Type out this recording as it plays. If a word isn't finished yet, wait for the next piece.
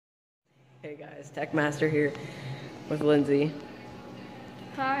Hey guys, Tech Master here with Lindsay.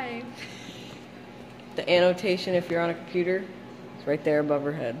 Hi. The annotation, if you're on a computer, is right there above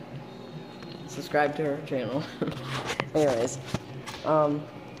her head. Subscribe to her channel. Anyways, and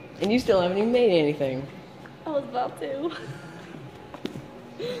you still haven't even made anything. I was about to.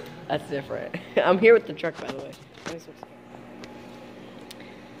 That's different. I'm here with the truck, by the way. Let me switch.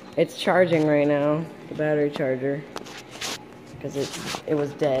 It's charging right now, the battery charger, because it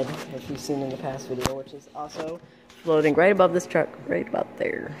was dead, if you've seen in the past video, which is also floating right above this truck, right about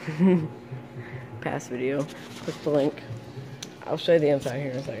there. Past video. Click the link. I'll show you the inside here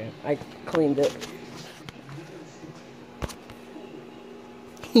in a second. I cleaned it.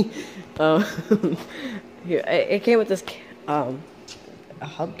 Here, it came with this a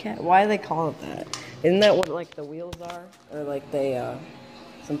hubcap. Why do they call it that? Isn't that what like the wheels are, or like they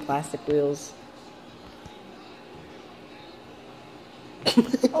some plastic wheels?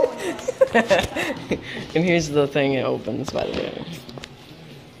 Oh, And here's the thing it opens, by the way.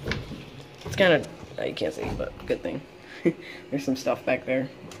 It's kind of, you can't see, but good thing. There's some stuff back there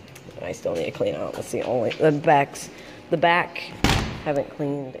I still need to clean out. That's the only, the back haven't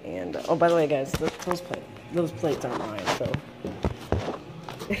cleaned. And oh, by the way guys, those plates aren't mine, so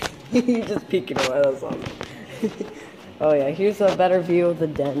you're just peeking away. That's all. Oh yeah, here's a better view of the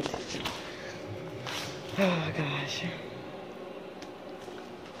dent. Oh gosh.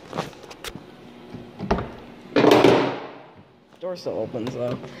 Door still opens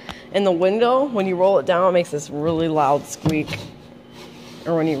though. And the window, when you roll it down, it makes this really loud squeak.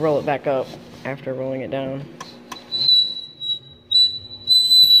 Or when you roll it back up after rolling it down.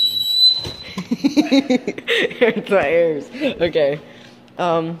 It's my ears. Okay.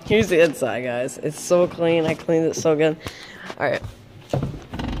 Here's the inside, guys. It's so clean. I cleaned it so good. Alright.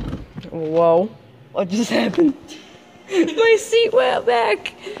 Whoa. What just happened? My seat went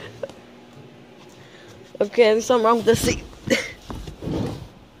back. Okay, there's something wrong with the seat.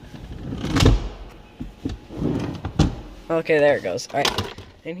 Okay, there it goes. Alright.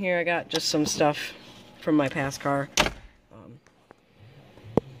 And here I got just some stuff from my past car.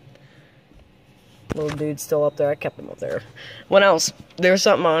 Little dude's still up there. I kept him up there. What else? There's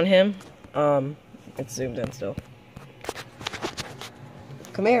something on him. It's zoomed in still.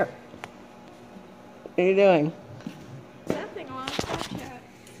 Come here. What are you doing? nothing on Snapchat.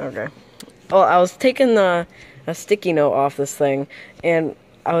 Okay. Well, I was taking a sticky note off this thing, and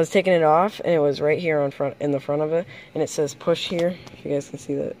I was taking it off, and it was right here in the front of it, and it says push here. If you guys can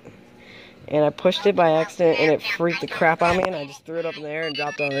see that. And I pushed it by accident, and it freaked the crap out of me, and I just threw it up in the air and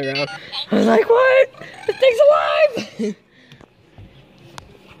dropped it on the ground. I was like, what? This thing's alive!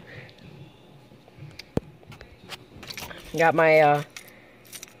 Got my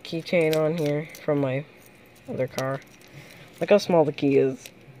keychain on here from my other car. Look how small the key is.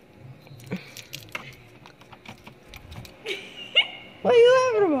 What are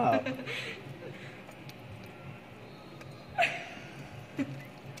you laughing about?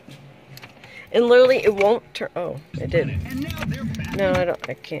 And literally, it won't turn. Oh, it did. No,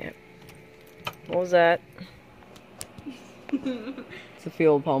 I can't. What was that? It's a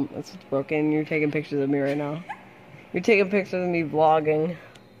fuel pump. It's broken. You're taking pictures of me right now. You're taking pictures of me vlogging.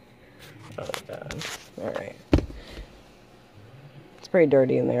 Oh, God. Alright. It's pretty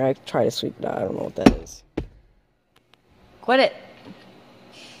dirty in there. I try to sweep it out. I don't know what that is. Quit it!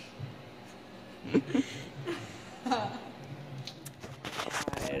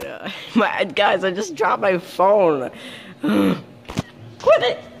 Guys, I just dropped my phone. Quit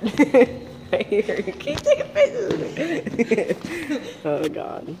it! Right here, you keep taking pictures. Oh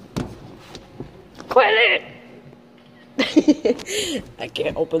God! Quit it! I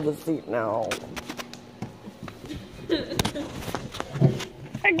can't open the seat now.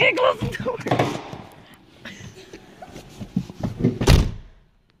 I can't close the door.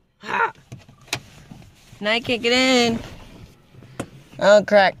 Ah. Now I can't get in. Oh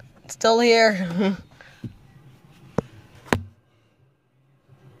crap. It's still here.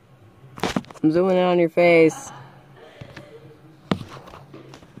 I'm zooming in on your face.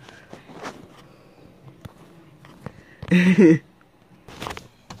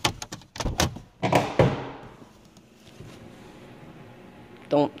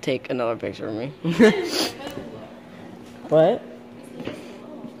 Don't take another picture of me. What?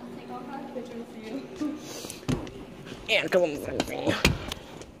 Yeah, come on.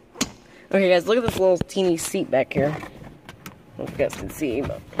 Okay, guys, look at this little teeny seat back here. I don't know if you guys can see,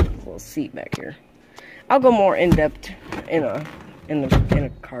 but a little seat back here. I'll go more in depth in a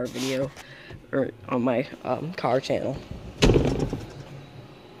car video or on my car channel.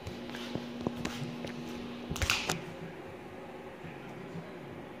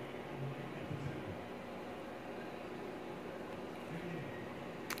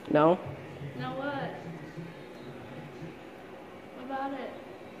 No? No what? What about it?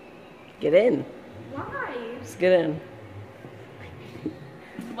 Get in. Why? Just get in.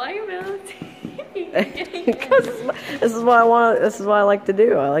 Why are you videotaping? Because this is what I want. This is what I like to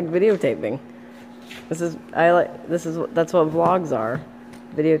do. I like videotaping. That's what vlogs are.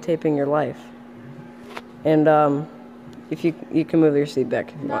 Videotaping your life. And if you can move your seat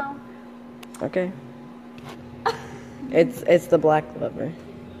back if you want. Okay. It's the black lever.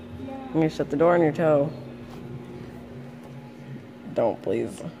 I'm gonna shut the door on your toe. Don't,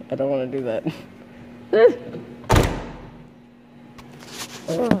 please. I don't want to do that.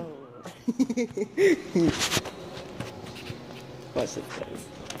 Watch this, guys.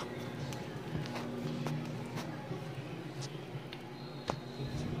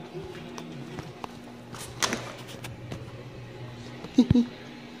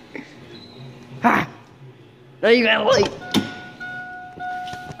 Ha! Now you got light.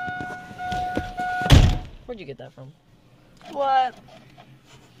 Where'd you get that from? What?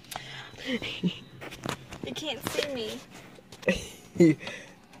 You can't see me.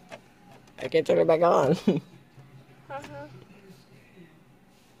 I can't turn it back on.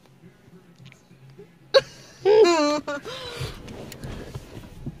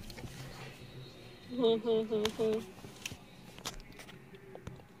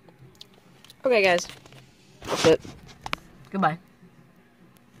 Okay, guys. That's it. Goodbye.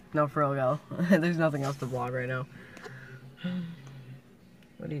 No, for real, go. There's nothing else to vlog right now.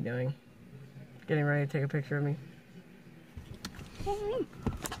 What are you doing? Getting ready to take a picture of me?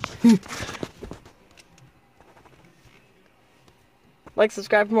 Like,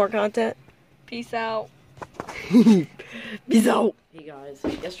 subscribe for more content. Peace out. Peace out. Hey guys,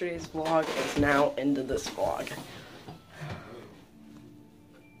 yesterday's vlog is now into this vlog.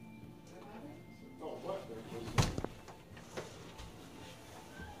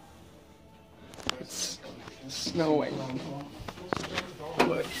 It's snowing.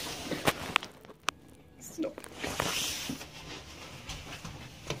 Look. Snow.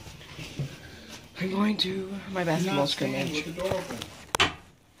 I'm going to my basketball scrimmage.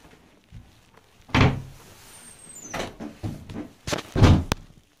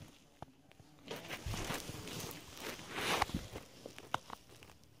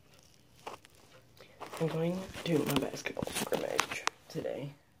 I'm going to my basketball scrimmage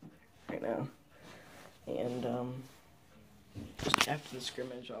today, right now, and just after the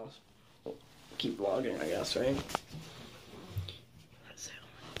scrimmage I'll keep vlogging, I guess, right? So,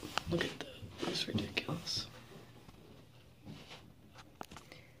 look at that, that's ridiculous.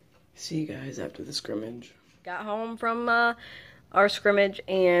 See you guys after the scrimmage. Got home from our scrimmage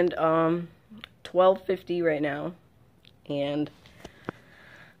and 12:50 right now, and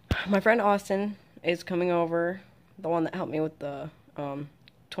my friend Austin is coming over, the one that helped me with the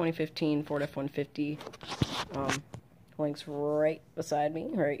 2015 Ford F-150. Link's right beside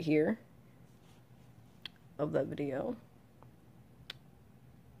me, right here, of that video.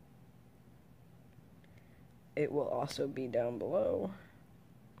 It will also be down below.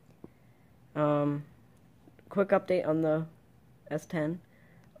 Quick update on the S10.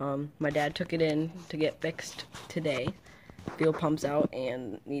 My dad took it in to get fixed today. Fuel pump's out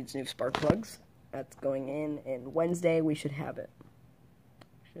and needs new spark plugs. That's going in, and Wednesday we should have it.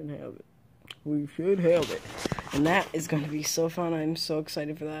 We should have it. And that is going to be so fun. I'm so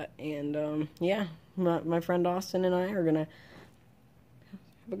excited for that. And, yeah, my friend Austin and I are going to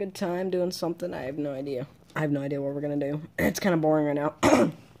have a good time doing something. I have no idea. I have no idea what we're going to do. It's kind of boring right now.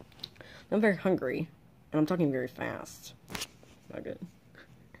 I'm very hungry, and I'm talking very fast. Not good.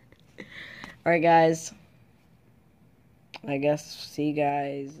 Alright, guys. I guess see you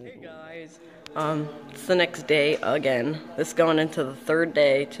guys. Hey guys. It's the next day again. This is going into the third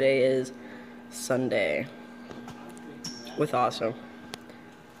day. Today is Sunday. With Awesome.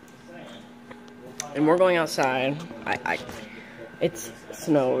 And we're going outside. It's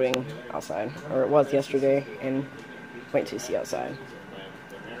snowing outside. Or it was yesterday, and wait till you see outside.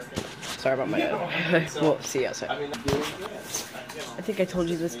 Sorry about my dad. We'll see you outside. I think I told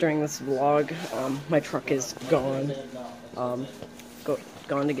you this during this vlog. My truck is gone.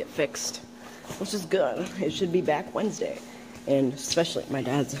 Gone to get fixed, which is good. It should be back Wednesday. And especially my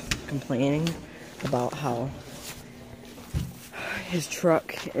dad's complaining about how his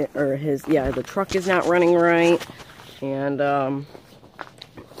truck, or the truck is not running right, and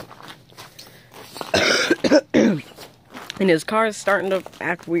and his car is starting to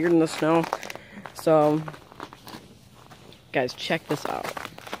act weird in the snow. So guys, check this out.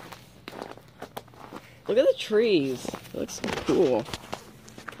 Look at the trees. It looks so cool.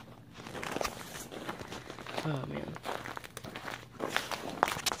 Oh, man.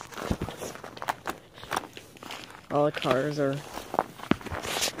 All the cars are in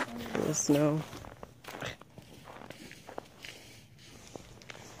the snow.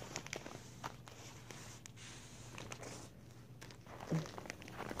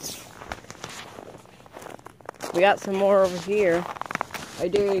 We got some more over here. I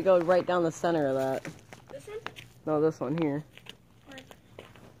dare you to go right down the center of that. This one? No, this one here. Right.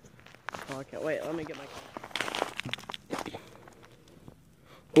 Oh, okay, wait, let me get my...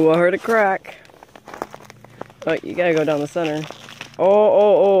 Oh, I heard a crack. Oh, you gotta go down the center.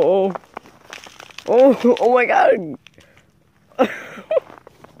 Oh. Oh, oh my god.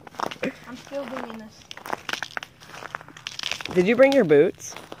 I'm still doing this. Did you bring your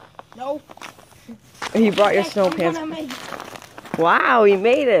boots? No. You brought your snow pants. Wow, you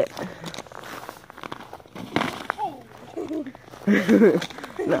made it.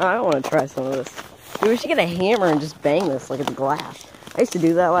 No, I want to try some of this. Dude, we should get a hammer and just bang this like it's glass. I used to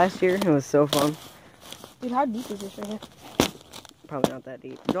do that last year. It was so fun. Dude, how deep is this right here? Probably not that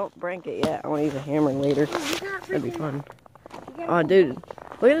deep. Don't break it yet. I want to use a hammer later. That'd be fun. Oh, Oh, dude.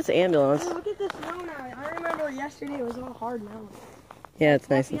 Look at this ambulance. look at this snow now. I remember yesterday it was all hard now. Yeah, it's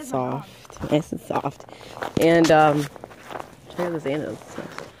nice and soft. Nice and soft. And, check out this ambulance.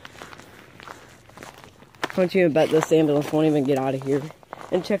 Don't you even bet this ambulance won't even get out of here.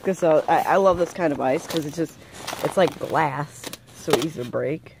 And check this out. I love this kind of ice because it's like glass. So easy to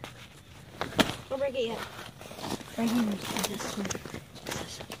break. Don't break it yet. Right here.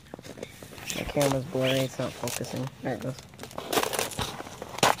 The camera's blurry. It's not focusing. There it goes.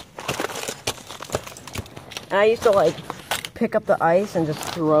 And I used to like pick up the ice and just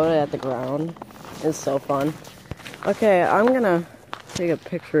throw it at the ground. It's so fun. Okay, I'm gonna take a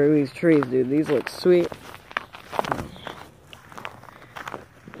picture of these trees, dude. These look sweet.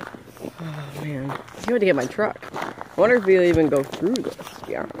 Oh man, I can't wait to get my truck. I wonder if we'll even go through this, to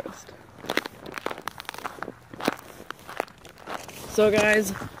be honest. So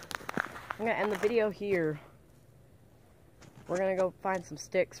guys, I'm gonna end the video here. We're gonna go find some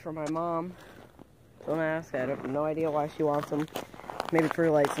sticks for my mom. Don't ask, I have no idea why she wants them. Maybe for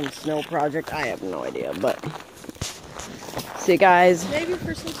like some snow project, I have no idea, but see you guys. Maybe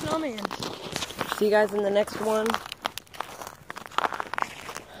for some snowman. See you guys in the next one.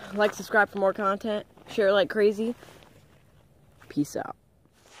 Like, subscribe for more content. Share like crazy. Peace out.